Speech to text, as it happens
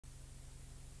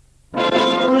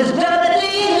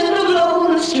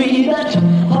that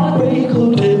heartbreak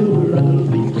hotel where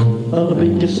I'll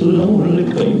be just so lonely,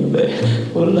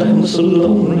 baby. Well, I'm so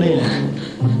lonely.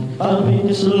 I'll be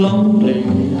just so lonely,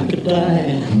 I could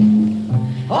die.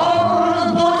 Oh,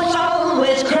 the boat's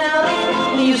always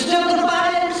crowded. You still can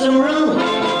find some room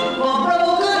for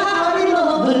broken-hearted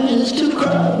lovers to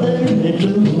cry there in the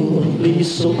gloom.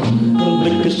 Please, so I'll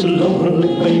be just so lonely,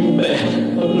 baby.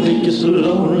 I'll be just so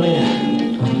lonely.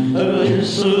 I'll be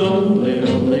just so lonely,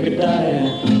 I could die.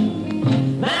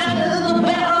 Man, the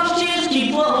bellhop's tears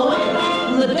keep flowing.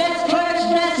 The desk clerk's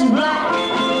dressed in black.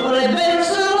 Well, they've been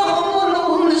so long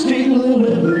on the street, they'll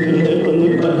never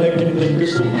look back and think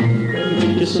it's so,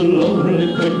 they're so lonely,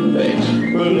 baby.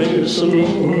 Well, they're so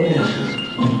lonely.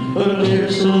 Well,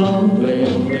 they're so lonely,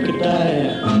 they could die.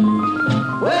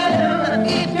 Well,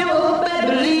 if your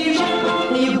baby leaves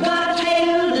you got a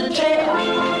tale to tell.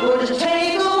 Well, just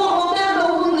take a walk down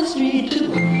on the street to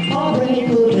Heartbreak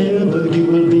Hotel, where you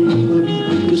will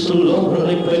be so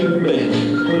lonely, baby.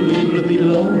 Well, you will be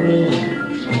lonely.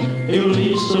 You'll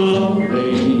be so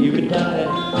lonely, you could die.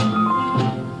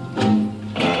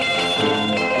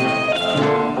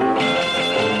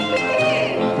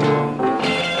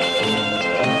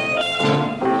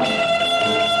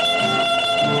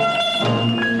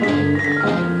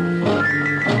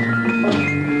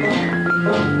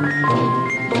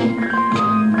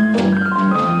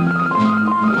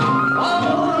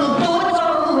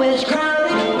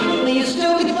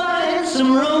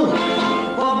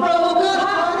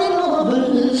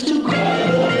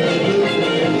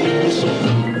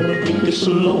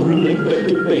 So lonely,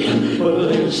 baby, well,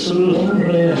 they're so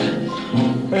lonely,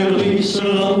 they'll be so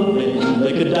lonely,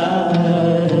 they could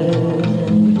die.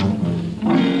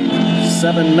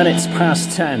 7 minutes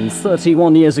past 10,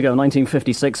 31 years ago,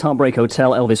 1956, Heartbreak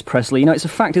Hotel, Elvis Presley. You know, it's a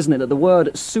fact, isn't it, that the word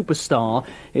superstar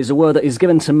is a word that is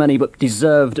given to many but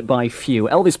deserved by few.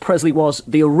 Elvis Presley was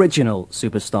the original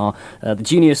superstar, the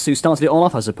genius who started it all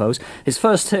off, I suppose. His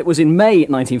first hit was in May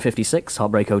 1956,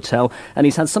 Heartbreak Hotel, and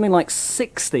he's had something like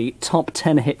 60 top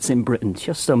 10 hits in Britain.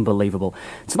 Just unbelievable.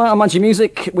 Tonight on Magic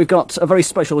Music, we've got a very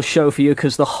special show for you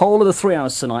because the whole of the 3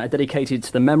 hours tonight are dedicated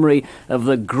to the memory of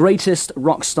the greatest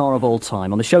rock star of all time.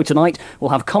 On the show tonight, we'll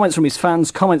have comments from his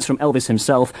fans, comments from Elvis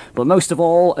himself, but most of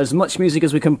all, as much music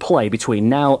as we can play between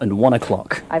now and 1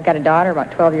 o'clock. I've got a daughter about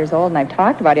 12 years old, and I've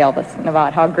talked about Elvis and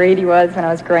about how great he was when I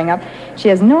was growing up. She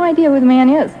has no idea who the man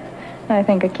is. And I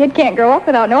think a kid can't grow up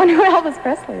without knowing who Elvis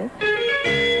Presley is.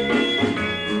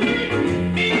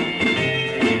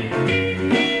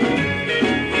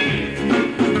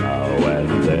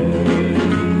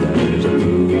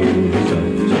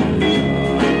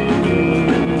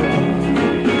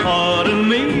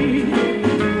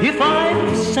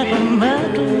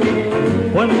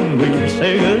 When we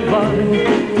say goodbye,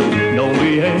 don't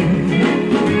be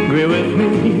angry with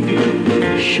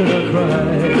me, should I cry?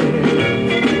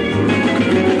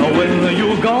 When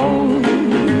you're gone,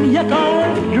 yet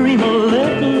I dream a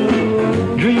little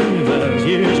dream as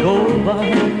years go by.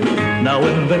 Now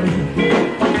and then,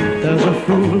 there's a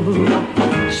fool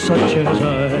such as I.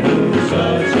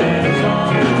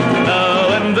 Now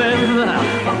and then,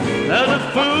 there's a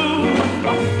fool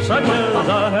such as I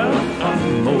am.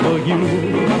 Over you,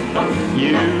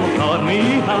 you taught me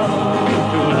how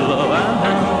to love, and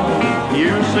now you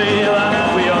say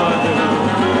that we are two.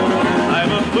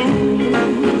 I'm a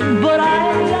fool, but I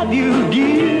love you,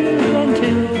 dear,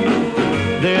 until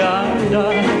the day I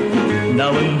die.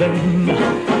 Now and then,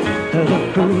 there's a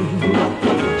fool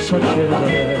such as I.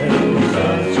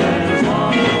 Such as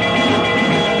I.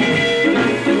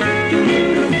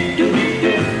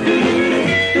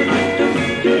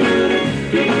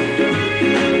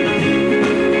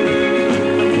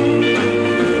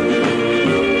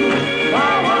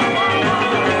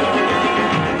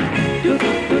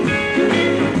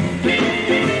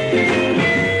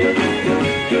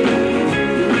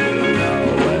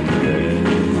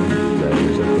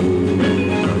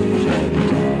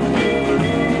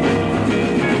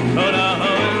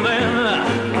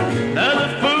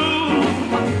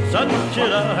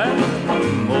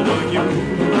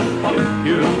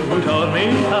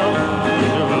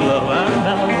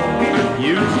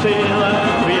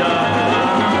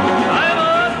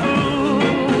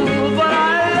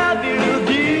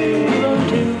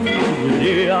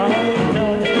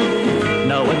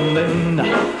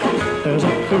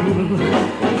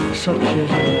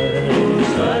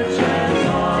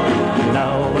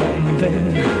 Now and then,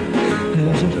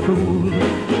 there's a fool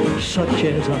such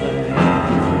as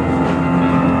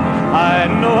I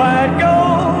know I'd go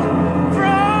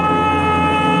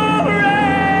from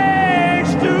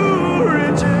rags to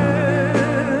riches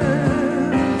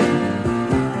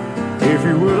if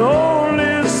you would all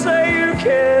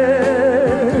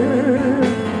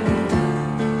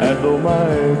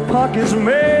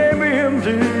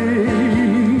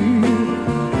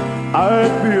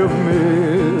I'd be a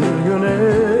millionaire.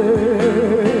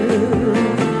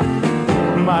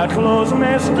 My clothes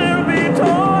may still be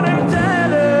torn and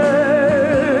tattered,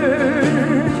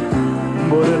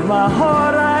 but in my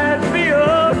heart I'd be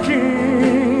a king.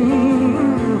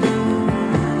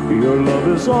 Your love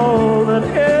is all that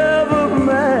ever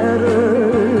matters.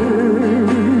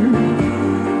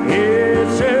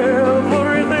 It's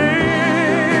everything.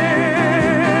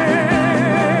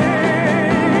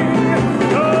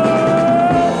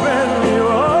 Open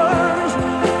your arms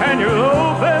and you'll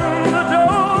open the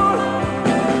door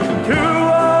to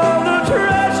all the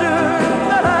treasure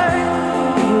that I'm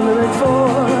living for.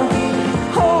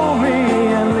 Hold me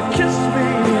and kiss me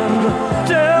and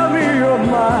tell me you're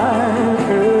mine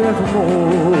evermore.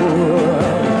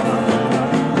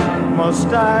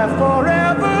 Must I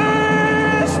forever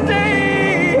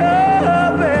stay a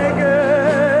beggar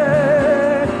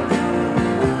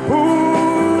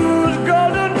whose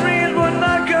golden dreams would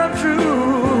not come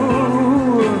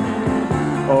true?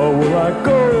 Or will I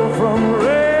go from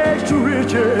rags to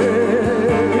riches?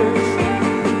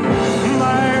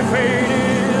 My fate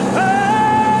is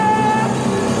up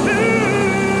to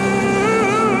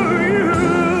you.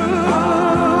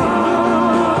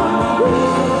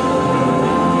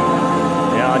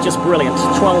 Yeah, just brilliant.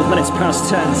 12 minutes past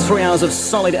 10. 3 hours of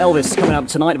solid Elvis coming up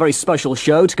tonight. A very special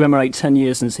show to commemorate 10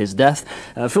 years since his death.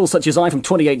 Fools Such As I from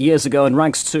 28 years ago and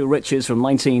Rags to Riches from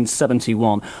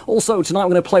 1971. Also, tonight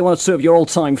we're going to play one or two of your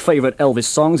all-time favourite Elvis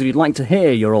songs. If you'd like to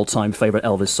hear your all-time favourite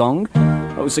Elvis song,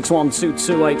 061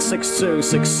 228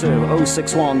 6262,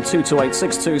 061 228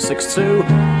 6262,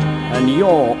 and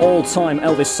your all-time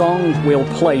Elvis song we'll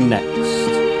play next.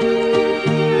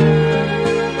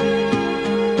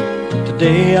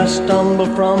 Today I stumble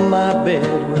from my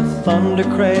bed with thunder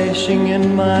crashing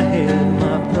in my head.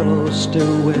 My pillow's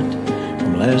still wet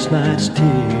from last night's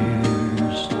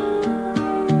tears.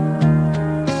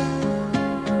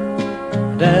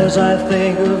 And as I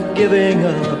think of giving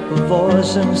up, a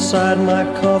voice inside my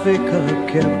coffee cup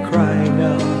kept crying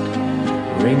out,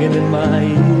 ringing in my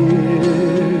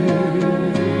ears.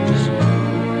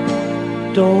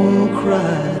 Don't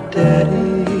cry, Daddy.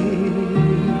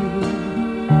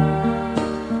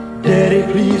 Daddy,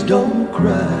 please don't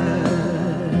cry.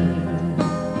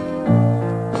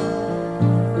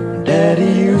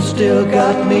 Daddy, you still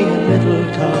got me and little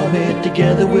Tommy.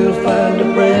 Together we'll find a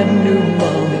brand new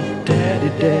mommy. Daddy,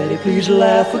 Daddy, please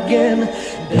laugh again.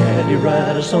 Daddy,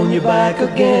 ride us on your back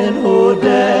again. Oh,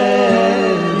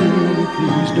 Daddy,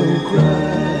 please don't cry.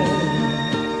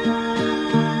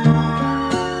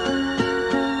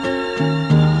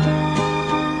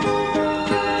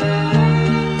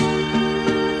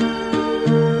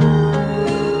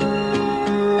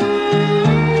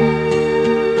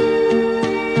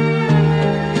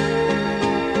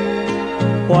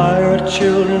 Why are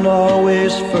children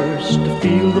always first to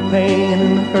feel the pain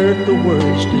and hurt the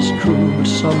worst? It's true, but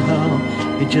somehow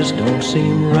it just don't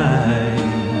seem right.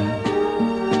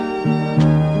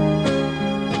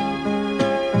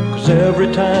 'Cause every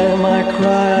time I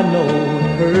cry, I know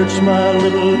it hurts my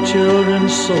little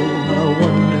children's soul. I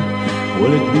wonder,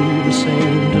 will it be the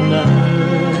same tonight?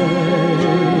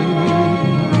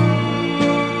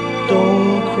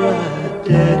 Don't cry,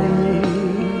 Daddy.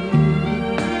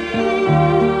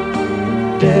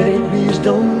 Daddy, please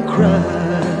don't cry.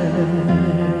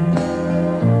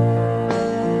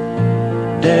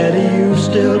 Daddy, you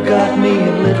still got me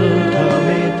and little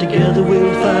Tommy. Together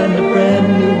we'll find a brand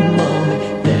new mommy.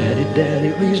 Daddy, Daddy,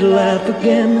 please laugh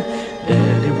again.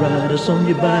 Daddy, ride us on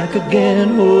your back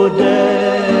again. Oh,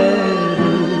 Daddy,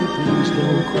 please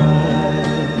don't cry.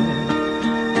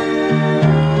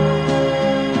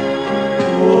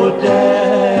 Oh,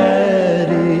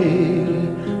 Daddy,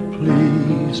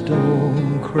 please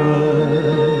don't cry.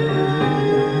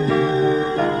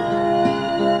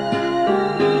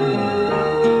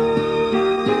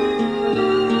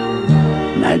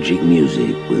 Magic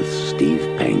Music with Steve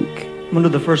Pink. I'm going to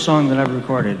do the first song that I ever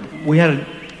recorded. We had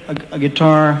a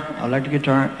guitar, an electric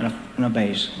guitar, and a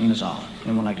bass, and that's all.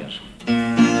 And one like this.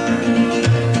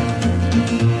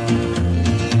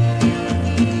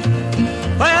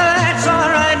 Well, that's all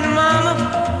right, Mama.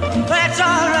 That's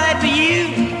all right for you.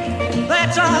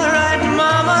 That's all right,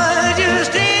 Mama.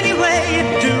 Just any way you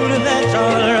do it, that's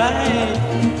all right.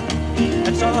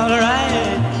 That's all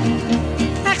right.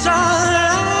 That's all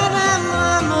right,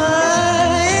 Mama.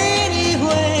 Any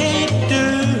way you do.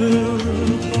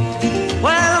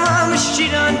 Well, Mama, she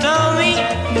done told me,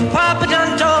 Papa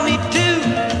done told me too.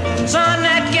 Son,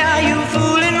 that guy you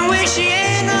fooling, wish he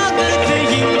ain't no good to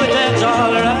you, but that's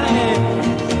all right.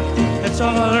 That's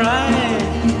all right.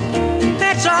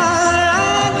 That's all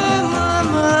right,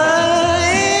 Mama.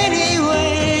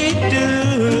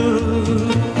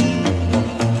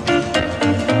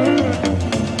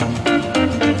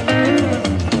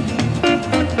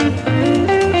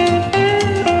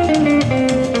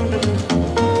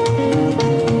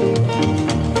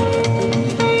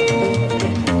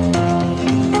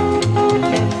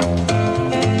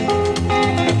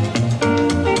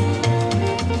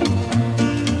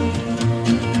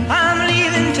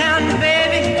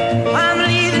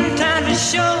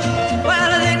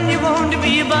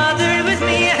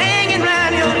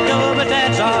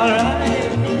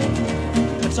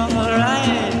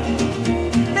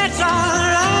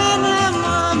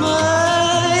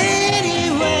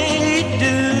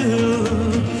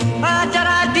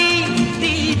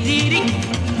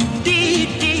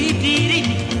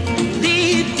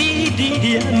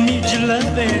 baby, I need your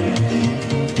loving.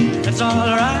 That's all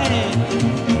right.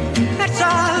 That's all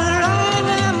right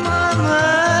now,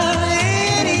 mama,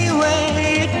 any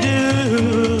way you do.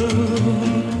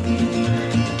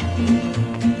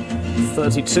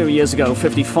 32 years ago,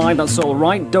 55, that's all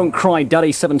right. Don't Cry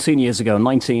Daddy, 17 years ago,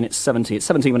 1970. It's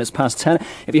 17 minutes past 10.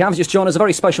 If you have just joined us, a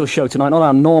very special show tonight, not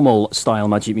our normal style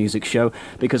Magic Music show,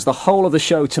 because the whole of the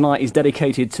show tonight is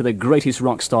dedicated to the greatest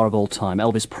rock star of all time,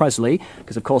 Elvis Presley,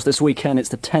 because of course this weekend it's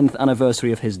the 10th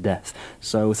anniversary of his death.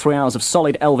 So 3 hours of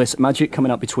solid Elvis magic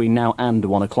coming up between now and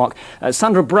 1 o'clock.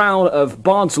 Sandra Brown of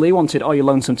Bardsley wanted Are You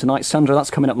Lonesome Tonight? Sandra,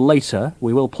 that's coming up later.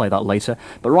 We will play that later.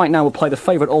 But right now we'll play the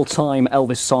favourite all-time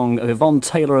Elvis song of Yvonne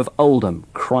Taylor of Oldham,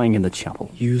 Crying in the Chapel.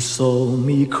 You saw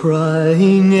me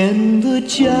crying in the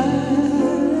chapel.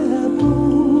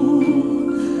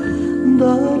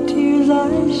 The tears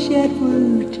I shed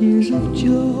were tears of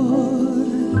joy.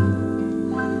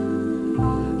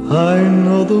 I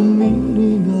know the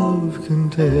meaning of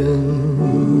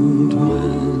contentment.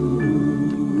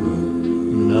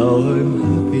 Now I'm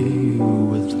happy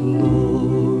with the Lord.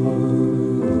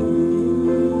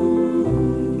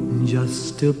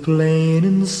 Just a plain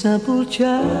and simple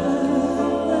chapel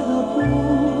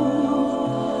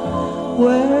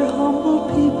where humble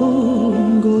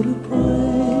people go to pray.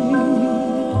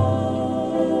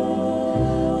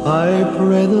 I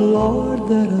pray the Lord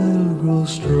that I'll grow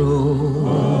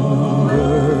stronger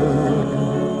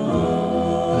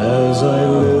as I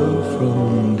live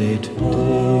from day to day.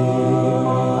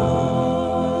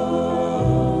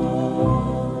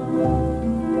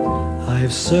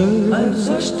 I've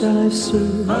searched and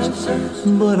I've searched,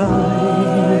 but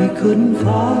I couldn't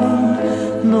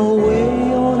find no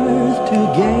way on earth to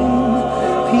gain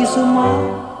peace of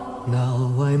mind.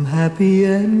 Now I'm happy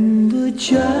in the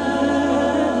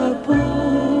chapel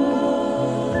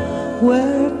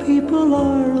where people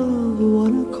are of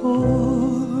one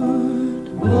accord.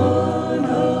 One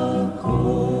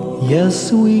accord.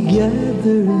 Yes, we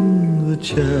gather in the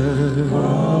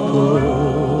chapel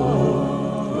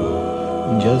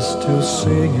just to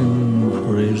sing and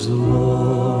praise the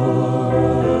Lord.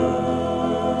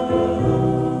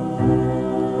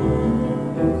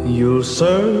 You'll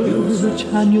search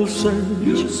and you'll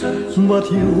search,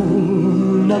 but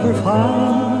you'll never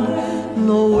find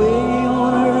no way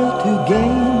on earth to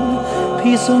gain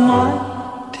peace of mind.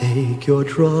 Take your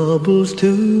troubles to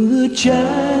the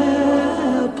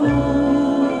chapel.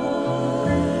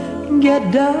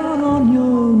 Get down on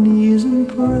your knees and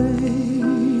pray.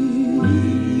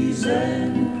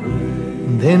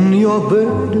 Then your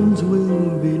burdens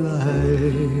will be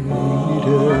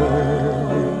lighter,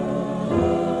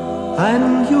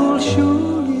 and you'll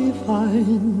surely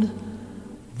find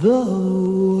the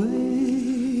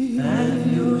way.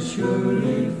 And you'll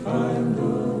surely find the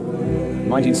way.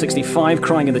 1965,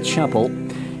 Crying in the Chapel.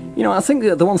 You know, I think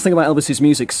the one thing about Elvis's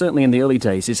music, certainly in the early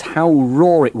days, is how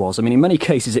raw it was. I mean, in many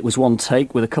cases it was one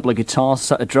take with a couple of guitars, a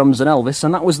set of drums and Elvis,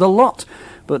 and that was the lot.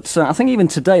 But I think even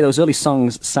today those early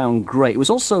songs sound great. It was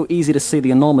also easy to see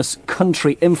the enormous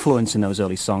country influence in those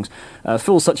early songs.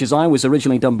 Fools Such As I was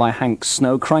originally done by Hank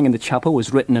Snow. Crying in the Chapel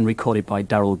was written and recorded by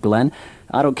Darrell Glenn.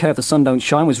 I Don't Care If the Sun Don't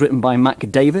Shine was written by Mac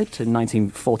David in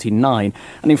 1949.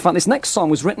 And in fact, this next song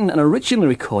was written and originally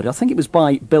recorded, I think it was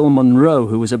by Bill Monroe,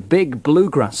 who was a big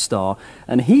bluegrass star.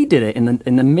 And he did it in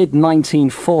the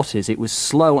mid-1940s. It was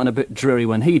slow and a bit dreary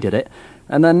when he did it.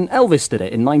 And then Elvis did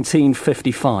it in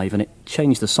 1955, and it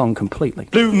changed the song completely.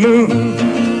 Blue moon,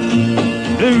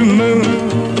 blue moon,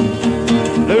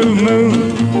 blue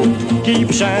moon,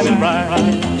 keep shining bright.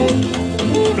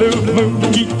 Blue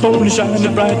moon, keep on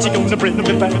shining bright. You're gonna bring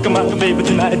me back, my baby,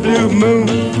 tonight. Blue moon,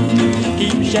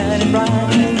 keep shining bright.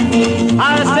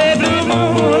 I say blue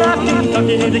moon, I can tuck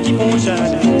it to keep on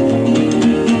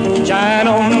shining. Shine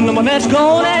on the one that's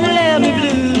gone and let me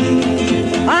blue.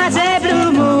 I say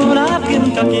blue moon, I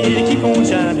can tuck it to keep on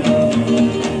shining.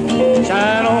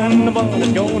 Shine on the one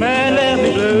that's gone and let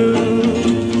me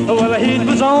blue. Well, it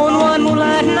was on one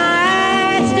moonlight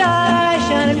night, stars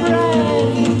shining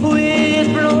bright,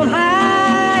 whisper on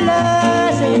high,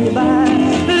 love say goodbye.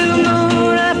 Blue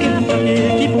moon, I can tuck it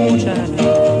to keep on shining.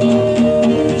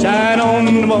 Shine on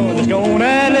the one that's gone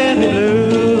and let me blue.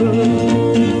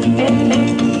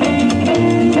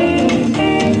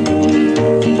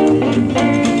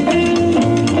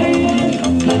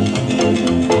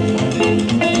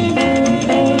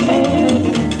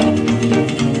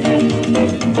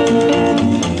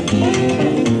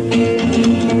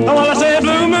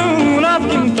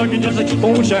 Just to keep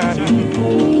on shining.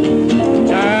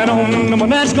 Shine on the one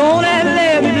that's gone and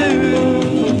let me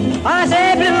blue. I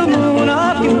say blue moon,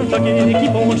 I'll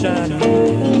keep on shining.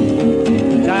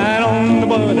 Shine on the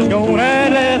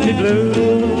me blue.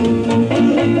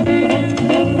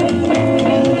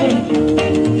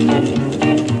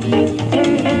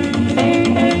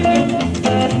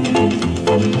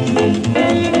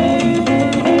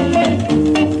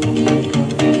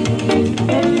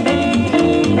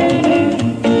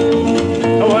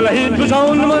 Well, it was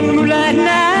on one moonlight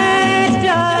night,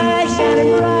 stars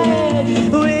shining bright,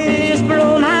 whisper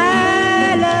on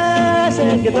high, love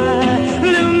said goodbye.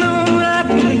 Little moon rock,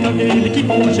 to keep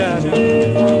on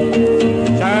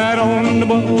shining, shine on the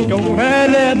book, oh,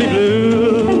 and let me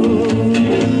blue.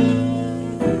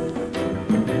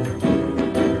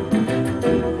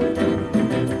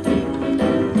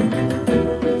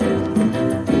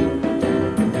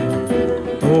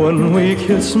 When we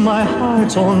kiss, my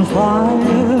heart's on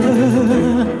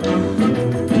fire,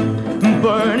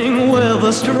 burning with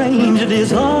a strange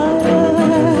desire.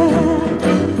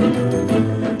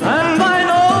 And I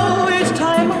know each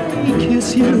time I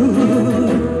kiss you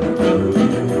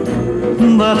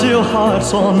that your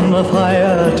heart's on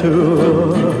fire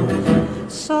too.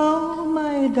 So,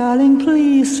 my darling,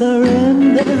 please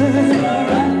surrender.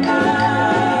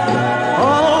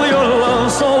 Oh, your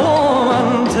love so warm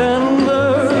and tender.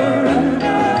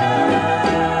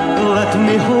 Let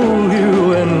me hold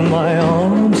you in my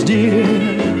arms, dear,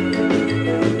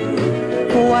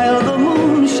 while the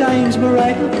moon shines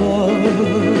bright above.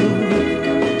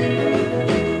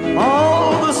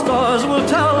 All the stars will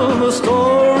tell the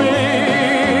story,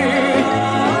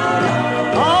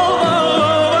 all the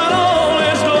love and all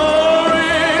its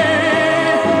glory.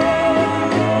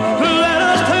 Let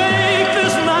us take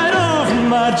this night of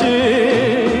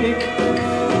magic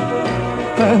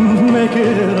and make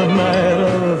it a night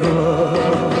of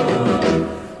love.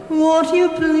 Won't you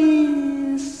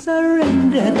please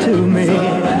surrender to me?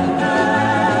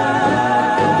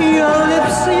 Your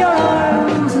lips, your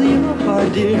arms, your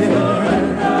heart, dear.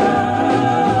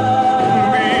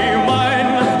 Be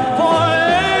mine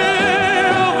forever.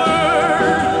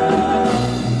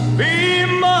 Be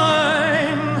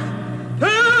mine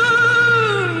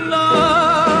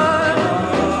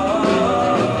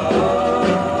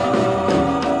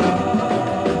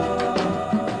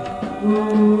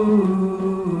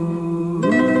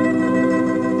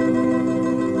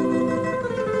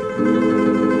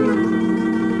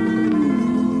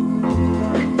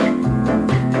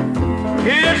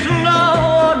It's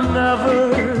now or never.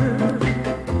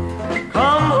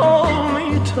 Come hold me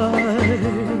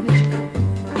tight.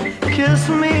 Kiss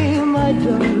me, my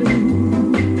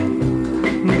darling.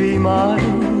 Be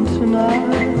mine tonight.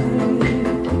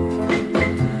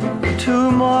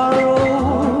 Tomorrow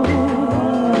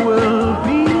will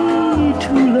be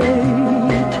too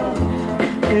late.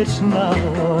 It's now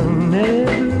or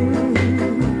never.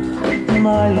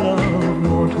 My love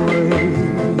won't wait.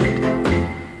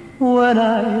 When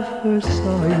I first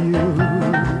saw you,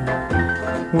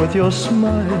 with your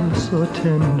smile so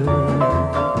tender,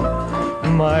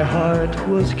 my heart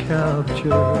was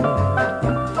captured,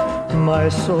 my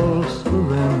soul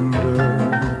surrendered.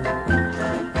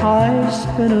 I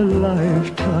spent a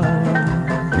lifetime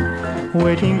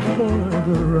waiting for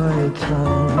the right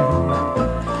time.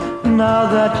 Now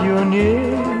that you're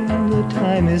near, the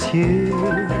time is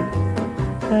here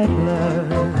at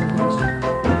last.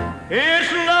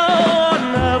 It's now or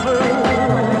never.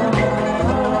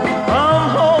 Come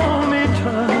hold me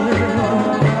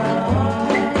tight.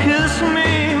 Kiss me,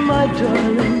 my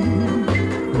darling.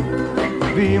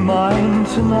 Be mine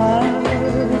tonight.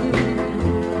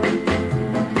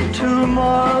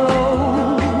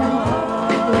 Tomorrow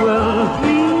will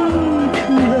be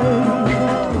too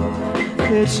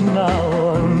late. It's now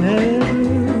or never.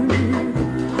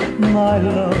 My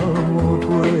love won't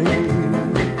wait.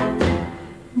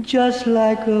 Just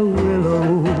like a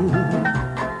willow,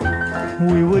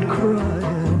 we would cry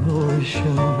an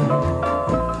ocean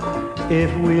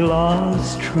if we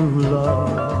lost true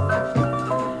love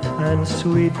and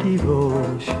sweet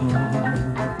devotion.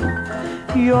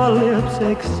 Your lips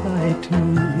excite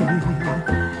me,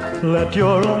 let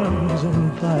your arms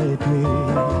invite me,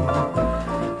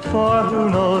 for who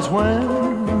knows when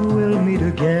we'll meet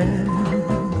again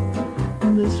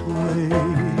this way.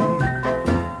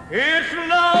 It's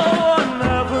now or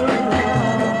never.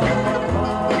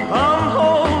 Come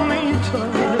hold me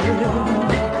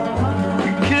tight.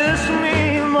 Kiss me,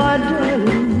 my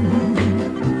darling.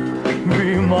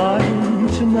 Be mine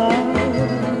tonight.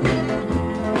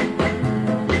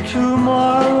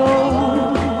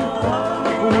 Tomorrow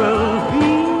will be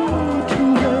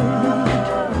too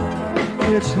late.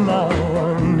 It's now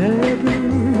or never.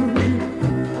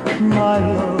 My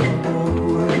love won't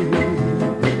wait.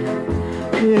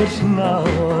 It's now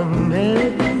or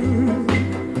never.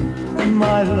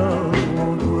 my love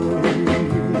won't wait.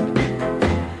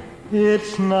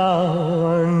 It's now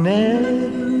or never,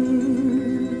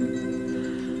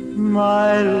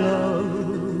 my love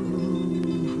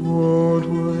won't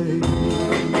wait.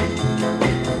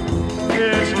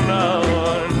 It's now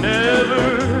or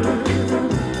never,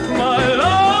 my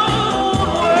love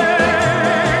won't wait.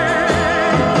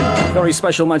 Very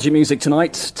special Magic Music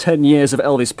tonight. 10 years of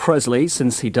Elvis Presley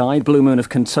since he died. Blue Moon of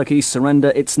Kentucky,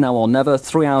 Surrender, It's Now or Never.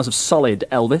 3 hours of solid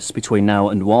Elvis between now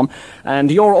and 1. And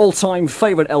your all-time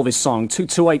favourite Elvis song,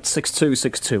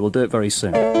 228-6262. We'll do it very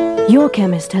soon. Your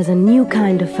chemist has a new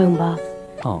kind of foam bath.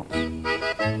 Oh.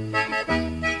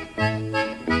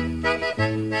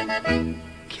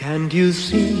 Can't you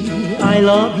see I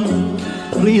love you?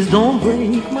 Please don't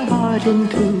break my heart in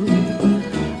two.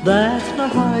 That's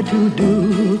not hard to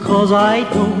do, 'cause I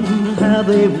don't have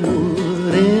a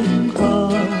wooden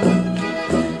heart.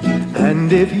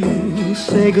 And if you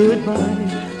say goodbye,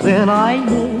 then I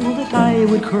know that I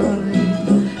would cry.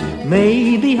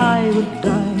 Maybe I would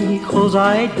die, 'cause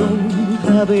I don't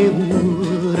have a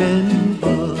wooden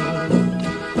heart.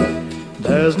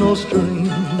 There's no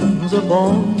strings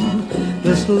upon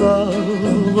this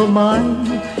love of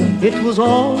mine. It was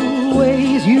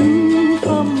always you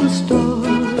from the start.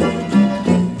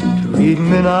 Treat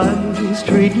me nice,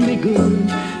 treat me good,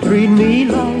 treat me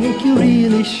like you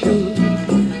really should.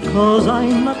 'Cause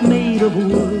I'm not made of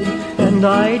wood, and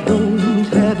I don't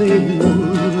have a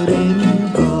wooden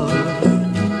heart.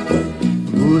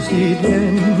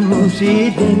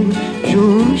 Musiden,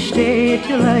 schon steht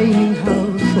allein im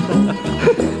Haus.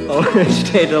 Oh, es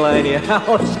steht allein im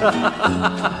Haus.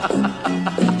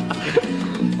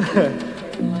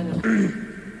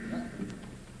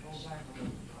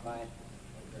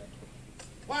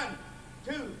 1,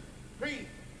 2, 3,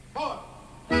 4.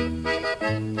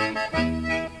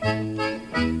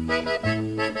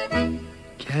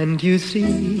 Can't you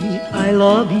see I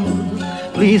love you?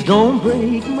 Please don't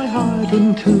break my heart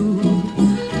in two.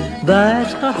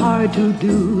 That's not hard to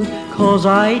do, 'cause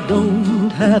I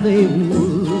don't have a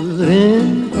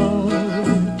wooden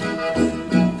heart.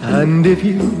 And if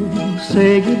you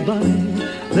say goodbye,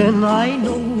 then I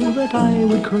know that I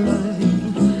would cry.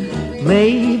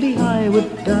 Maybe I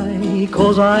would die,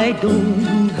 'cause I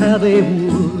don't have a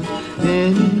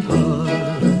wooden heart.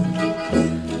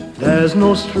 There's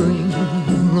no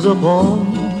strings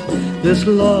upon this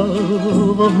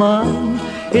love of mine.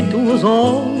 It was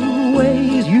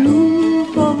always you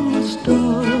from the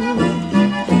start.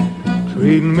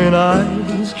 Treat me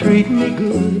nice, treat me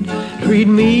good, treat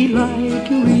me like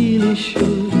you really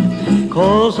should.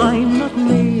 'Cause I'm not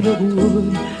made of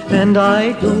wood, and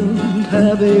I don't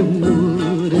have a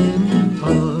wooden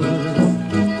heart.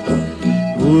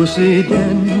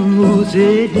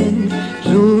 Musiden,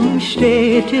 zum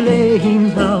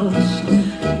Städtelein-Haus,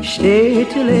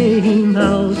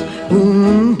 Städtelein-Haus,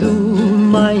 und du,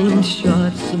 mein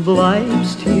Schatz,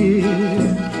 bleibst hier.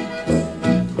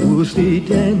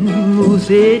 Musiden,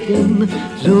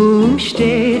 zum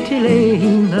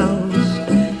Städtelein-Haus,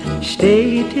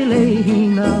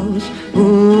 Städtelein-Haus,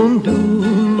 und du,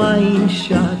 mein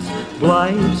Schatz,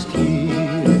 bleibst hier.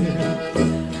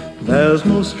 There's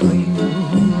no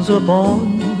strings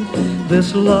upon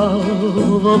this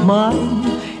love of mine.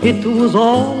 It was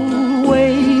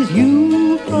always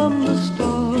you from the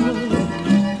start.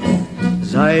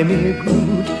 Sei mir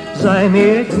gut, sei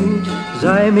mir gut,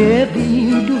 sei mir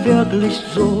wie du wirklich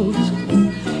sollst,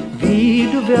 wie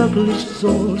du wirklich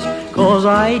sollst, 'cause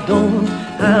I don't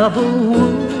have a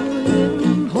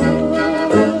wooden heart.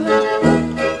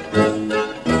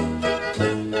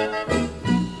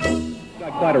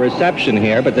 Quite a reception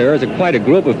here, but there is quite a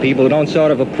group of people who don't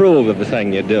sort of approve of the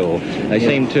thing you do. They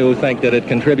seem to think that it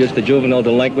contributes to juvenile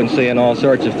delinquency and all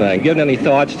sorts of things. Given any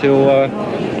thoughts to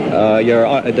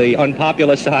the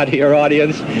unpopular side of your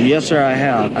audience? Yes, sir, I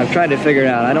have. I've tried to figure it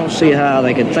out. I don't see how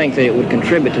they could think that it would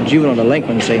contribute to juvenile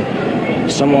delinquency.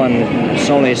 Someone's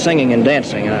only singing and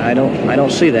dancing. I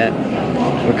don't see that,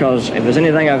 because if there's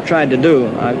anything I've tried to do,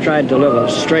 I've tried to live a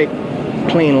straight,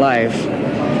 clean life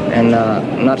and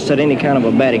not set any kind of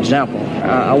a bad example.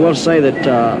 I will say that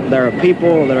there are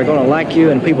people that are going to like you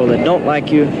and people that don't like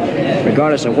you,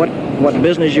 regardless of what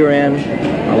business you're in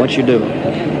or what you do.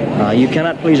 You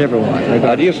cannot please everyone.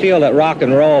 Do you feel that rock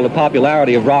and roll, the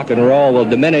popularity of rock and roll, will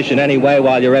diminish in any way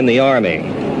while you're in the Army?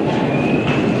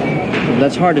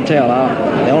 That's hard to tell.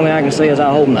 The only thing I can say is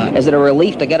I hope not. Is it a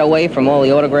relief to get away from all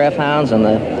the autograph hounds and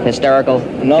the hysterical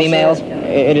females? Sir,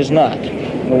 it is not.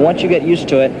 But once you get used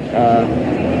to it,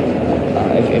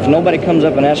 if nobody comes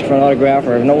up and asks for an autograph,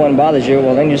 or if no one bothers you,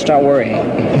 well, then you start worrying.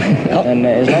 And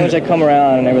as long as they come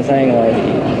around and everything,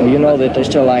 well, you know that they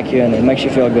still like you, and it makes you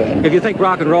feel good. If you think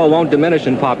rock and roll won't diminish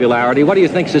in popularity, what do you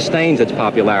think sustains its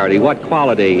popularity? What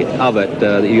quality of it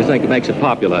that you think makes it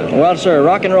popular? Well, sir,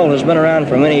 rock and roll has been around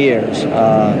for many years.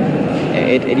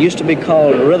 It used to be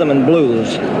called rhythm and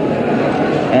blues.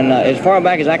 And as far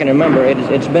back as I can remember,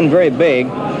 it's been very big,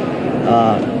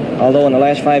 although in the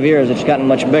last 5 years it's gotten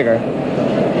much bigger.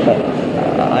 But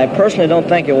I personally don't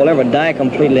think it will ever die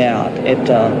completely out.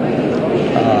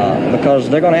 Because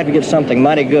they're going to have to get something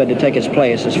mighty good to take its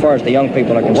place as far as the young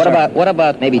people are concerned. What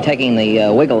about maybe taking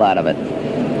the wiggle out of it?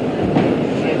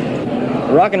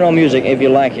 Rock and roll music, if you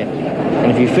like it,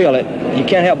 and if you feel it, you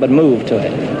can't help but move to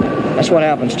it. That's what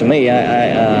happens to me.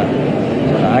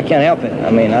 I can't help it.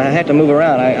 I mean, I have to move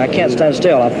around. I can't stand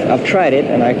still. I've tried it,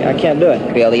 and I can't do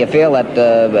it. Do you feel that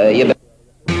you've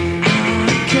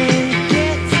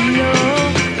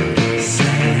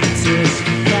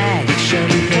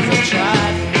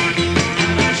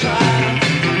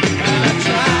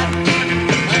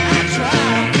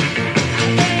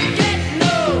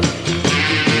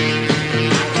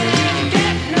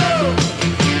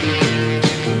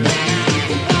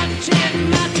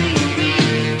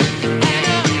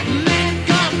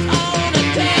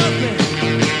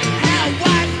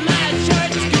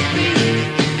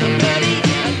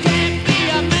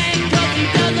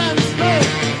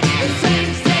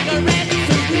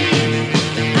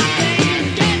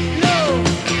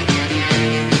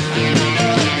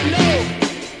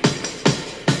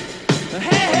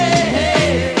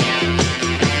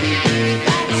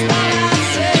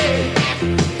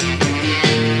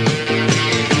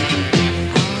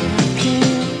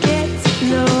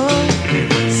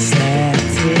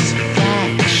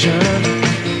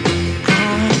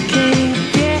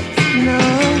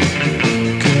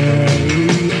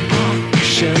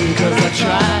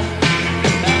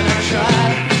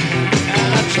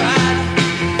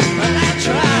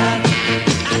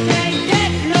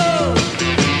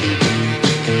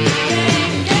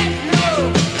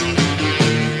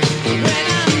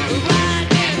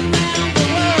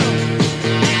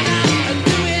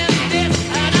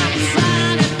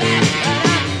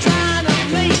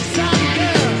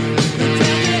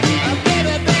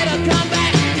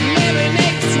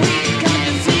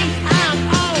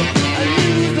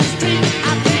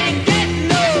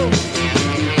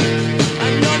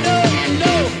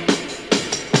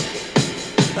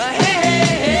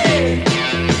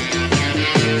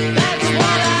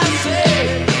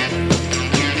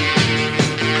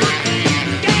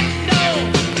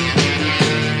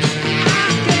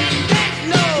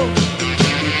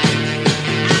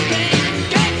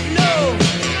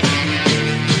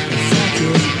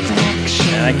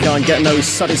Get no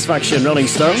satisfaction, Rolling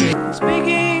Stone.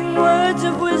 Speaking words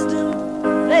of wisdom,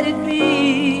 let it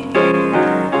be.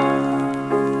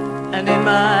 And in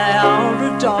my hour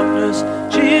of darkness,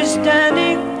 she is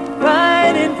standing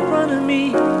right in front of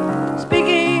me.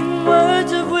 Speaking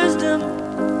words of wisdom,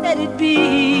 let it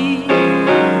be.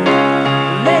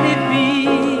 Let it be,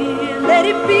 let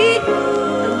it be,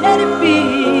 let it be,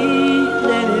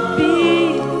 let it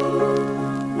be.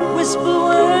 Whisper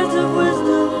words of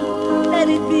wisdom, let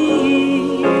it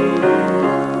be.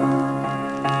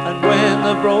 And when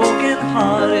the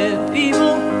broken-hearted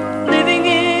people living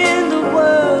in the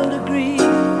world agree,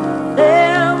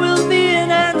 there will be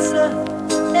an answer,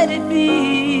 let it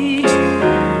be.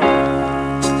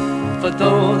 For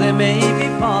though they may be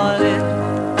parted,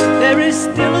 there is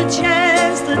still a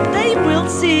chance that they will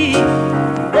see.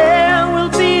 There will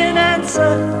be an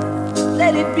answer,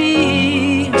 let it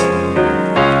be.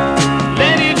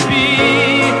 Let it be,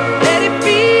 let it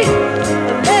be,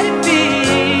 let it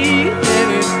be, let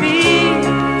it be.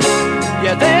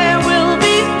 Yeah, there will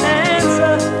be an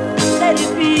answer, let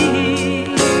it be.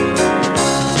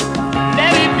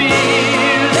 Let it be,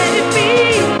 let it be.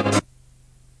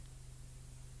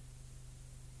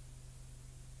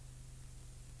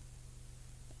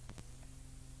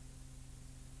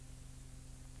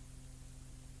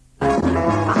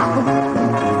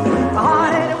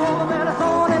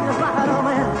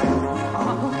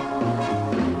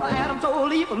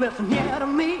 Listen here to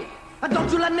me.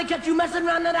 Don't you let me catch you messing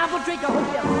around that apple tree. Oh,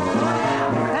 yeah.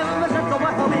 Ever since the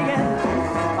weather began.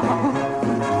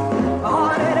 Oh,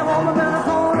 lady woman, man, it's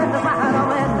all in the side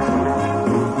of it.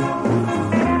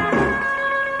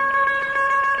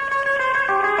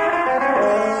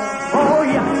 Oh,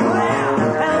 yeah.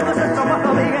 Ever since the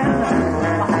weather began.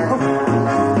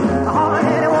 Oh,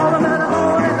 lady woman, man, it's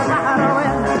all in the side of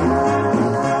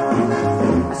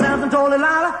it. Something totally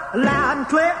loud and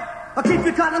clear. I keep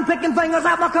you cutting, picking fingers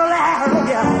out my career.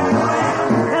 Yeah.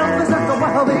 Elvis at the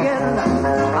world begin. A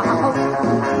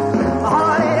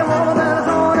hard-headed woman that is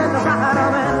on in the side of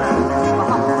man.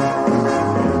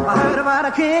 I heard about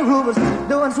a king who was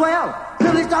doing swell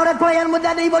till he started playing with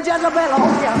that evil Jezebel.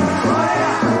 Oh yeah.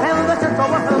 Elvis at the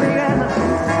world begin.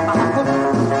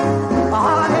 A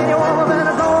hard-headed woman that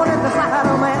is on in the side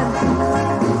of man.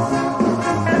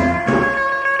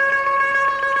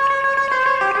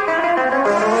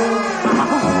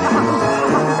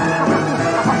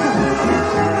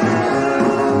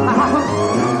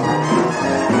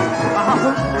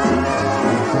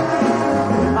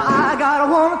 I got a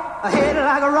woman, headed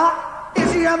like a rock.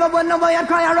 If she ever went away, I'd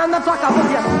cry around the clock. I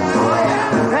hope you.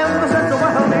 Ever since the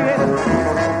world began.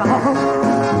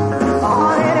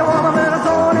 Hard-headed woman with a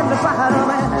thorn in the side of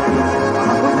man.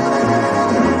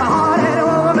 Hard-headed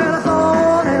woman with a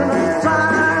thorn in the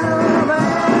side of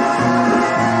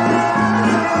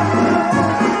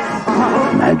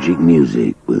man. Magic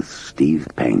Music with Steve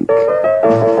Pink.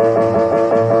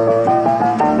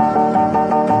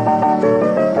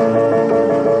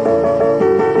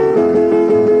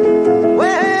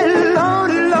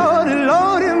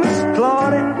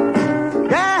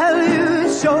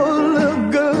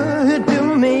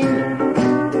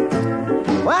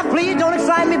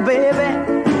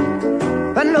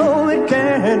 I know it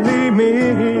can't be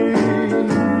me.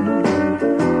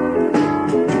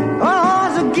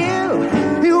 Oh, to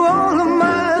give you all of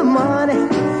my money,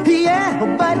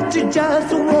 yeah, but you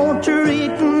just won't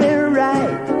treat me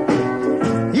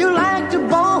right. You like to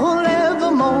ball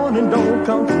every morning, don't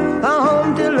come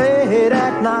home till late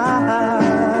at night.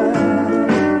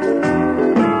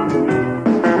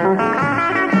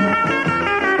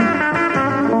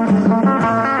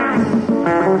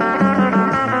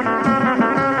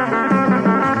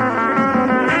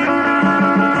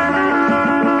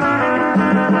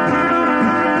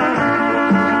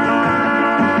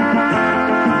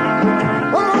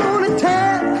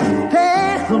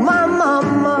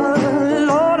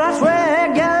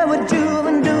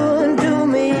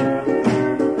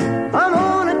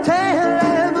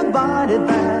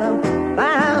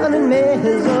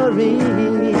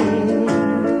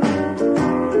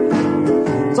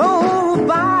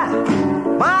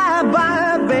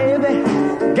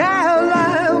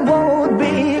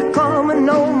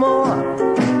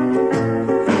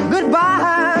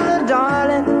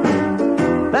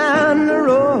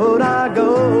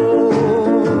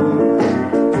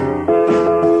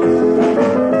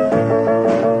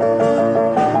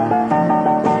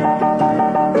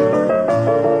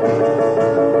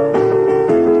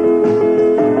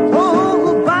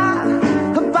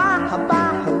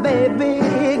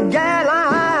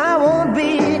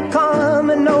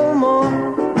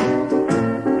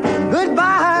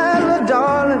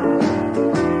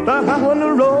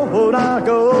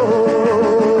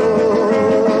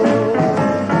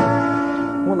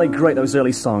 Great, those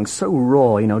early songs, so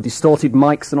raw, you know, distorted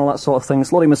mics and all that sort of thing.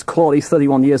 Slaughter Miss Claudie,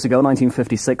 31 years ago,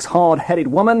 1956, Hard-Headed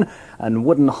Woman and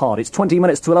Wooden Heart. It's 20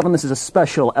 minutes to 11, this is a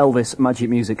special Elvis Magic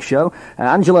Music show.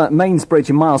 Angela Mainsbridge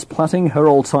and Miles Platting, her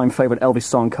all-time favourite Elvis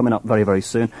song coming up very, very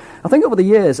soon. I think over the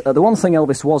years, the one thing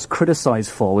Elvis was criticised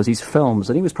for was his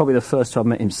films, and he was probably the first to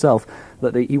admit himself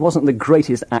that he wasn't the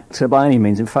greatest actor by any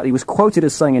means. In fact, he was quoted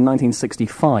as saying in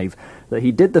 1965 that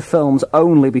he did the films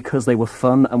only because they were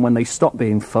fun, and when they stopped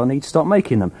being fun, he'd stop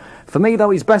making them. For me, though,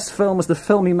 his best film was the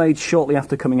film he made shortly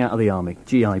after coming out of the army,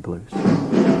 G.I. Blues.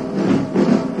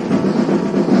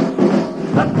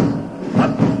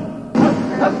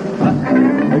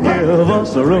 Give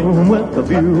us a room with a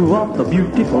view of the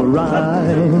beautiful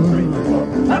Rhine.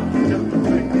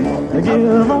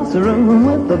 Give us a room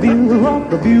with a view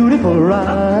of the beautiful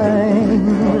Rhine.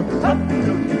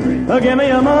 Give me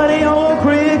a muddy old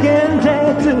creek in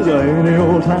Texas any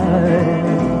old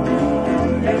time.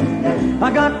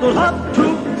 I got those 1,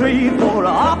 2, 3, 4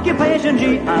 occupation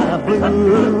GI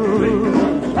Blues.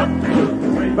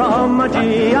 From my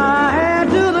GI hair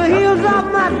to the heels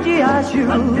of my GI shoes.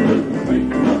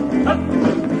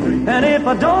 And if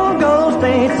I don't go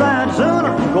stateside soon,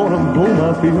 I'm gonna blow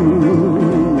my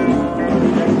fuse.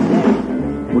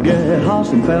 We get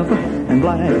house and pepper and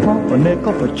black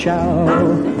pumpernickel for chow.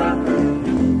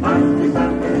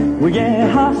 We get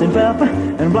house and pepper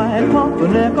and black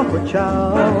pumpernickel for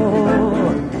chow.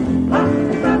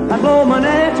 I blow my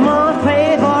next month's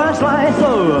pay for a slice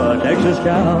of Texas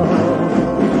cow.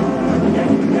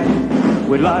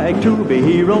 We'd like to be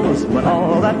heroes, but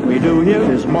all that we do here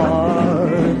is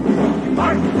march.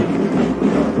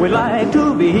 We'd like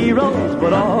to be heroes,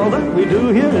 but all that we do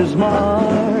here is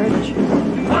march.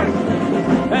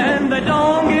 And they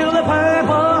don't give the Purple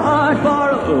Heart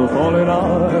for a falling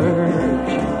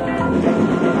arch.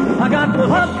 I got the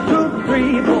 1, 2,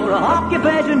 3 for a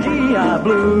occupation GI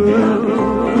Blues.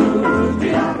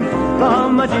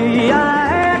 From my GI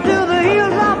hair to the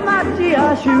heels of my GI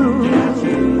shoes.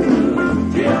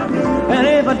 And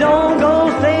if I don't go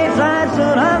stateside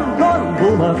soon, I'm gonna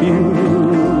blow my fuse.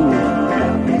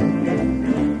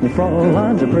 The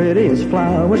Fraulein's are pretty as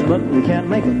flowers, but we can't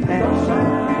make a pass.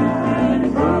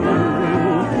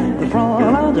 The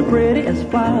Fraulein's are pretty as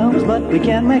flowers, but we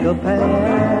can't make a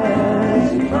pass.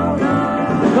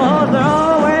 Cause they're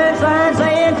always signs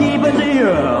saying keep a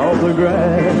deer off the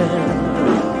grass.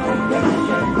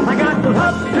 I got the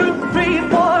 1, 2, 3,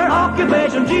 4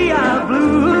 occupation GI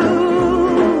Blues.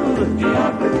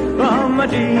 From my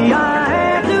GI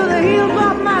hair to the heels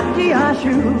of my GI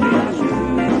shoes.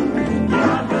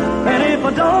 And if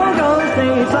I don't go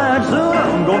stateside soon,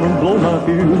 I'm gonna blow my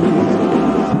fuse.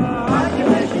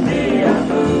 Occupation GI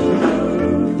Blues.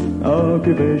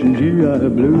 Occupation GI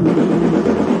Blues.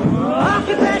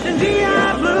 Occupation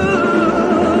GI Blues.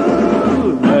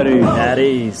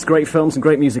 Daddies. Great films and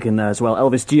great music in there as well.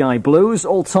 Elvis GI Blues,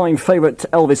 all-time favourite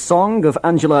Elvis song of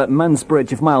Angela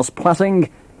Mansbridge of Miles Platting,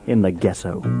 In the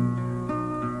Ghetto.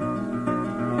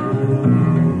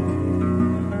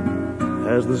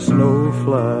 As the snow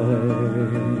flies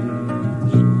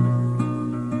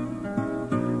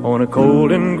on a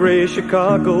cold and gray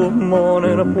Chicago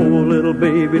morning, a poor little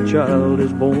baby child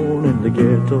is born in the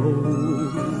ghetto.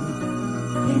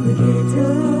 In the ghetto.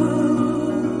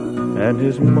 And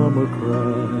his mama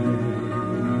cries.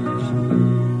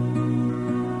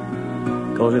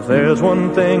 'Cause if there's one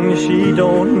thing she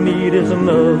don't need, is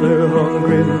another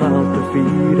hungry mouth to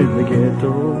feed in the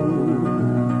ghetto.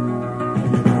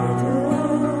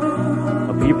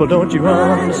 People, don't you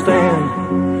understand?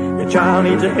 Your child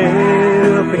needs a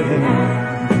helping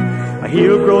hand.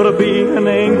 He'll grow to be an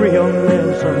angry young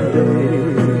man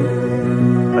someday.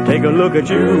 I take a look at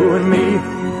you and me.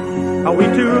 Are we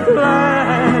too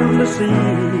blind to see?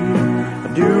 Or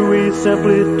do we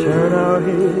simply turn our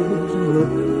heads and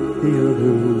look the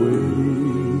other way?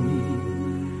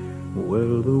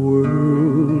 Well, the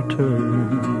world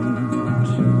turns,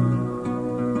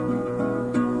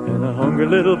 and a hungry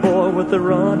little boy with a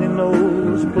runny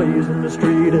nose plays in the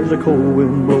street as the cold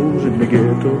wind blows in the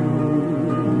ghetto.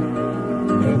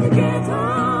 In the ghetto.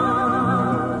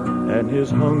 And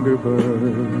his hunger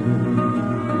burns.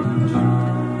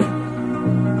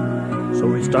 So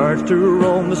he starts to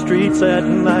roam the streets at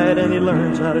night, and he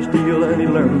learns how to steal, and he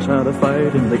learns how to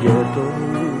fight in the ghetto.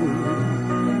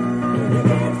 In the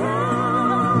ghetto.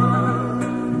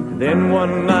 Then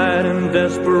one night in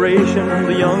desperation,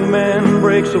 the young man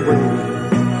breaks away.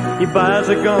 He buys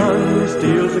a gun, he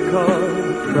steals a car,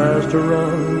 tries to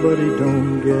run, but he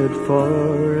don't get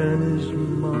far, and his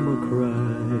mama cries.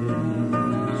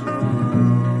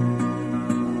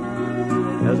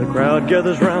 As a crowd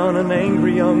gathers round, an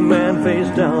angry young man face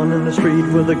down in the street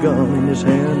with a gun in his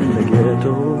hand in the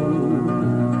ghetto.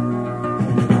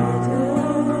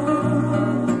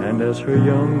 And as her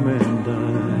young man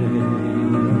dies,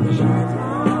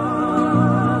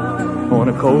 on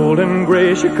a cold and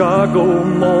gray Chicago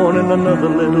morning, another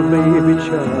little baby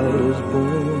child is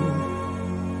born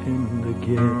in the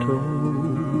ghetto.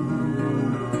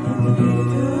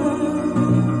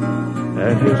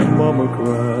 And his mama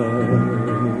cries.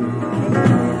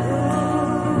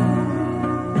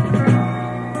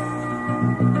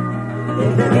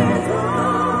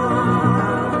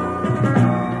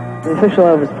 The official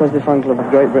Elvis Presley fan club of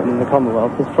Great Britain and the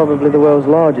Commonwealth is probably the world's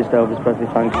largest Elvis Presley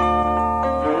fan club.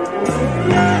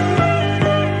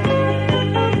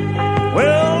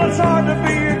 Well, it's hard to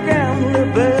be a gambler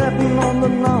betting on the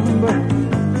number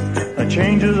that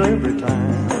changes every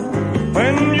time.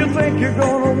 When you think you're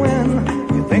gonna win,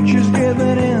 you think she's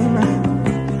giving in,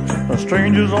 a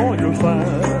stranger's all you'll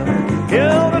find.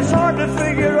 Yeah, it's hard to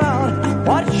figure out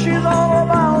what she's all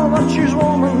about, but she's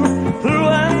woman through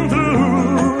and through.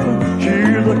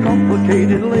 She's a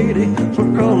complicated lady, so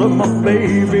color my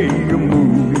baby a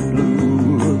movie blue.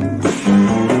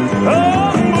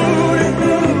 Oh, moody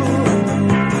blue,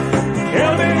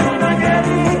 tell me when I'm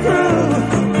getting through.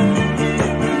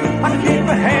 I keep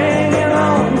hanging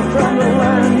on, trying to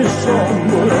learn your song,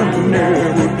 but I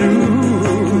never do.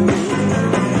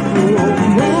 Oh,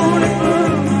 moody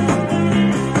blue,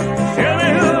 tell me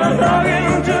who I'm talking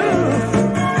to.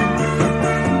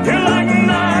 You're like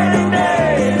night and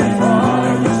day, it's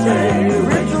hard to say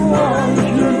which one's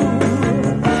you.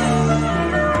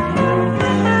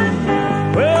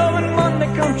 Well, when Monday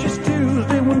comes, she's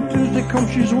Tuesday. When Tuesday comes,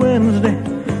 she's Wednesday.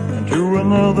 And to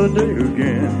another day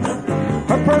again.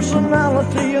 Her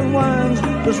personality unwinds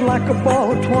just like a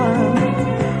ball of twine.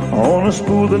 on a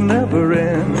spool that never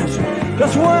ends.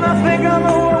 Just when I think I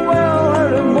know her well,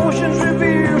 her emotions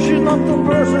reveal she's not the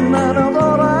person that I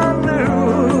thought I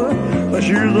knew. But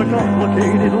she's a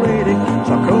complicated lady,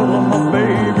 so I call her my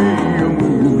baby, a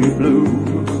moody blue.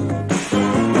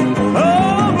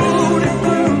 Oh, moody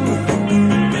blue,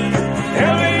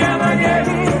 tell me am I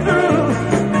getting through?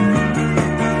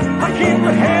 I keep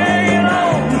hanging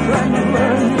on, trying to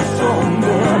learn the song,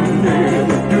 but I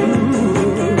never do.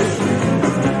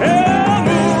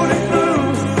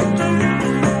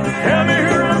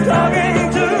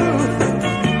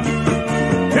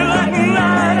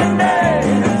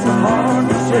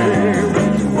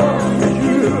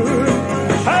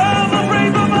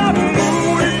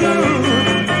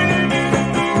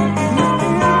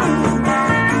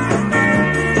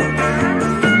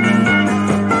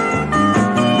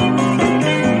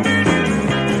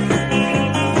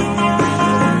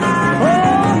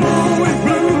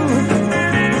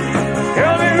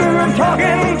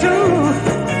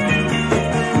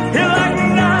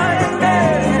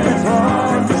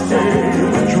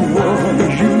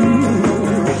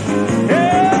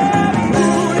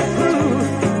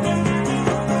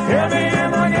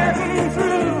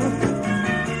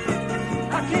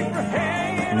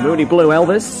 Moody Blue,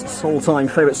 Elvis, all-time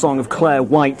favourite song of Claire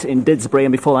White in Didsbury,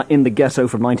 and before that, In the Ghetto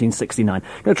from 1969.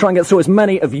 I'm going to try and get through as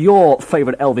many of your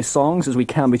favourite Elvis songs as we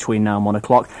can between now and 1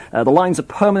 o'clock. The lines are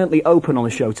permanently open on the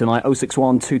show tonight,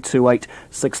 061 228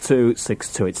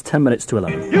 6262. It's 10 minutes to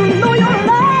 11. You know your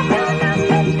love,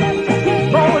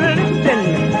 oh,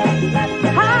 lifting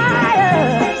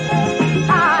higher,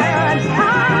 higher and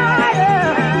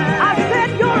higher. I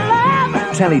said your love.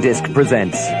 Teledisc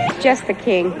presents Just the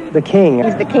king. The king.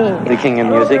 He's the king. The king of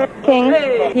music. King.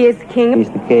 He is the king. He's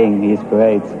the king. He's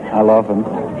great. I love him.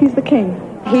 He's the king.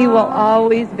 He will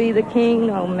always be the king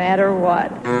no matter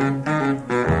what.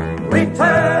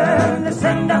 Return the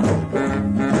sender.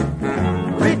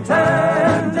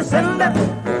 Return the sender.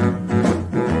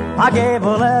 I gave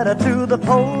a letter to the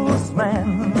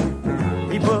postman.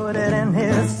 He put it in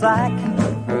his sack.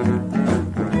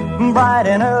 Bright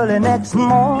and early next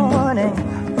morning,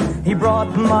 he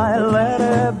brought my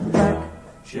letter back.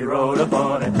 She wrote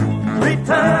upon it,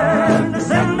 return to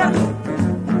sender,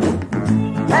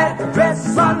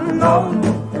 address unknown,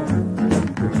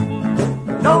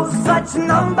 no such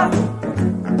number,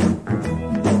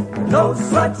 no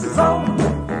such zone.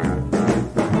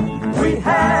 We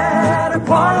had a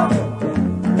quarrel,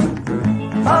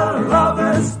 a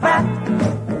lover's spat.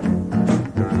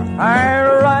 I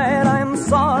write, I'm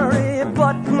sorry,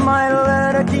 but my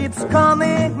letter keeps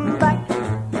coming back.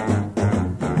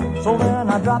 So then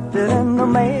I dropped it in the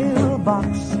mailbox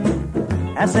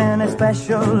as in a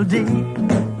special deed.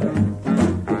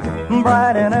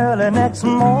 Bright and early next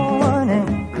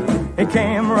morning, it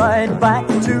came right back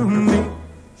to me.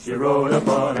 She wrote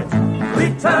upon it,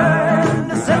 return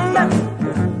to sender,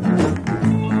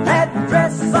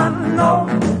 address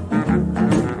unknown,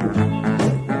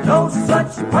 no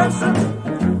such person,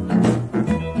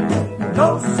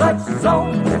 no such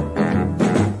zone.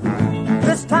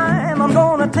 This time I'm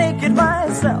gonna take it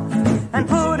myself and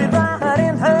put it right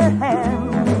in her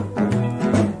hand.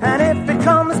 And if it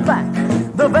comes back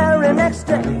the very next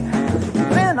day,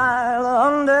 then I'll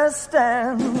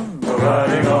understand. The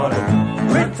writing on it,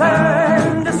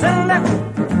 return to sender,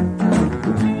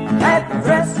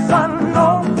 address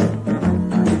unknown,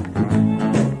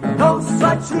 no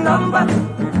such number,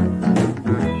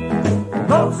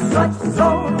 no such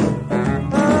zone.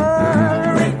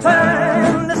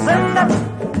 Return to sender,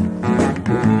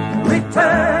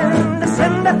 return to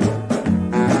sender,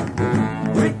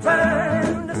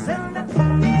 return to sender.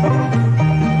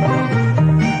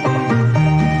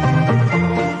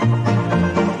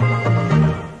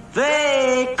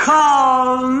 They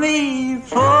call me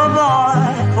poor boy,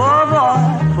 poor boy,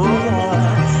 poor boy,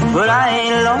 but I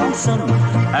ain't lonesome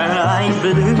and I ain't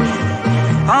blue.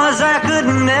 'Cause I could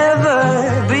never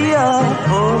be a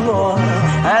poor boy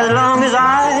as long as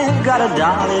I got a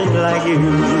darling like you.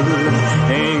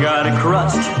 Ain't got a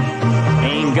crust,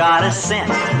 ain't got a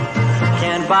cent,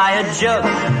 can't buy a jug,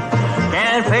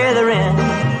 can't pay the rent.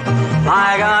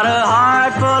 I got a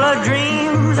heart full of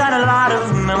dreams and a lot of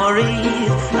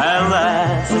memories, and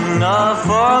that's enough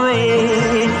for me.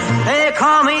 They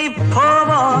call me poor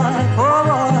boy, poor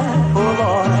boy, poor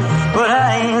boy, but I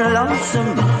ain't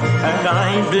lonesome and I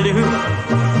ain't blue.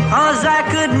 'Cause I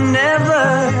could never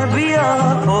be a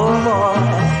poor boy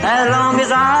as long as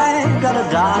I got a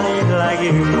darling like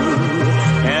you.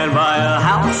 Can't buy a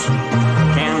house,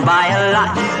 can't buy a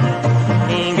lot,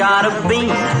 ain't got a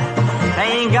bean,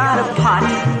 ain't got a pot,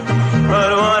 but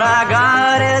what I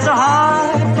got is a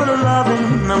heart full of loving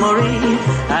memories.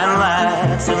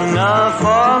 enough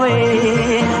for me.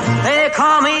 They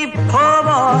call me poor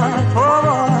boy, poor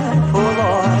boy, poor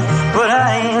boy, but I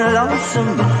ain't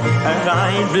lonesome and I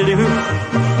ain't blue,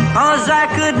 'cause I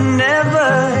could never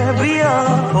be a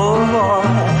poor boy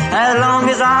as long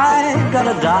as I got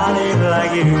a darling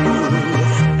like you.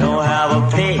 Don't have a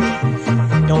pig,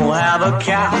 don't have a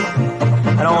cow,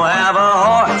 I don't have a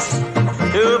horse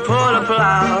to pull a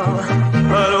plow,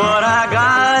 but what I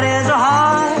got is a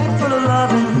heart full of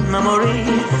loving memory,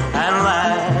 and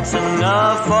that's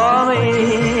enough for me.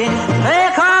 They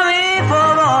call me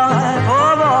poor boy,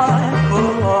 poor boy,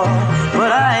 poor boy,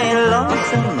 but I ain't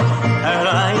lonesome and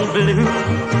I ain't blue,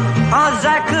 'cause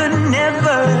I could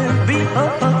never be a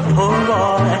poor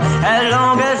boy as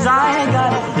long as I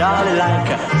got a dolly like,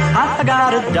 I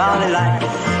got a dolly like,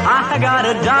 I got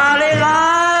a dolly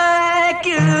like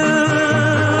you.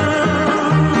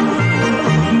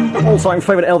 All-time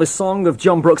favourite Elvis song of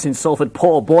John Brooks in Salford,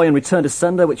 Poor Boy, and Return to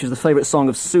Sender, which is the favourite song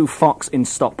of Sue Fox in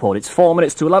Stockport. It's 4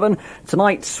 minutes to 11.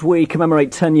 Tonight we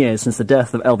commemorate 10 years since the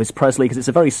death of Elvis Presley, because it's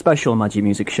a very special Magic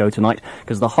Music show tonight,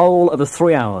 because the whole of the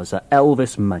 3 hours are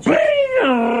Elvis Magic.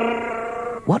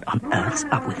 What on earth's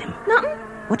up with him? Nothing.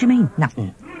 What do you mean,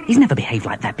 nothing? He's never behaved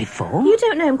like that before. You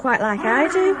don't know him quite like I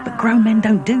do. But grown men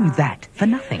don't do that for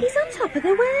nothing. He's on top of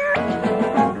the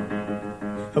world.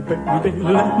 Baby,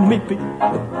 let me be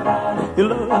your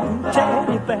loving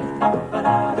teddy bear.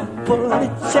 Put a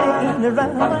chain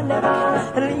around my neck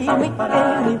and leave me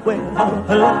anywhere.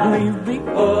 Let me be,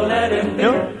 oh, let him be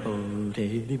your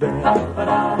teddy bear.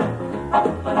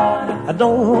 I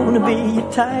don't want to be a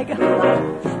tiger,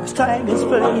 'cause tigers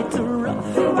play too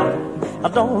rough. I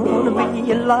don't want to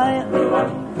be a lion,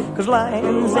 'cause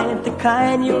lions ain't the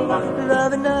kind you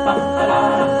love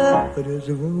enough. But I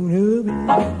just want to be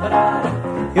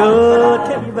your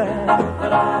teddy bear.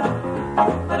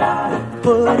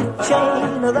 Put a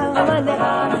chain around my neck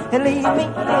and leave me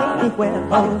anywhere.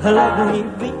 Oh, let me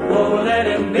be, oh, let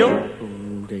him be your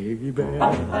teddy bear.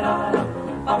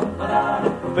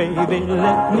 Baby,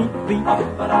 let me be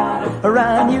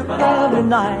around you every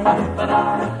night.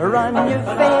 Run your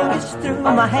fingers through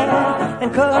my hair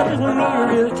and cuddle me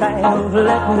real tight. Oh,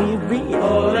 let me be,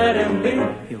 oh, let him be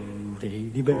your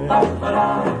teddy bear.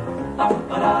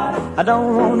 I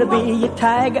don't want to be a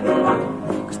tiger,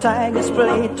 'cause tigers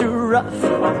play too rough.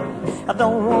 I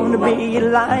don't want to be a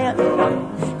lion,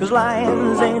 'cause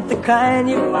lions ain't the kind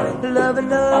you love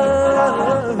enough.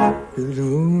 I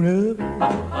don't wanna be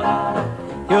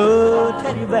your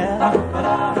teddy bear.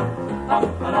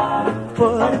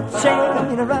 Put a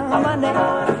chain around my neck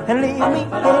and leave me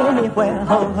anywhere.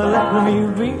 Oh, let me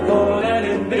be, oh, let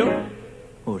him be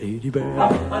your teddy bear.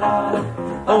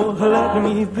 Oh, let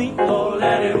me be, oh,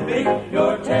 let him be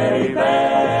your teddy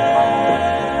bear.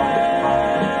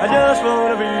 I just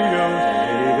wanna be your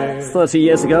teddy bear. 30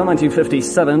 years ago,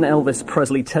 1957, Elvis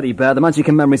Presley, Teddy Bear. The magic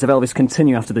and memories of Elvis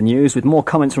continue after the news, with more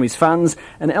comments from his fans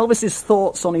and Elvis's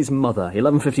thoughts on his mother.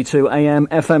 11:52 AM,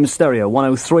 FM stereo,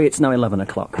 103. It's now 11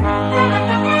 o'clock.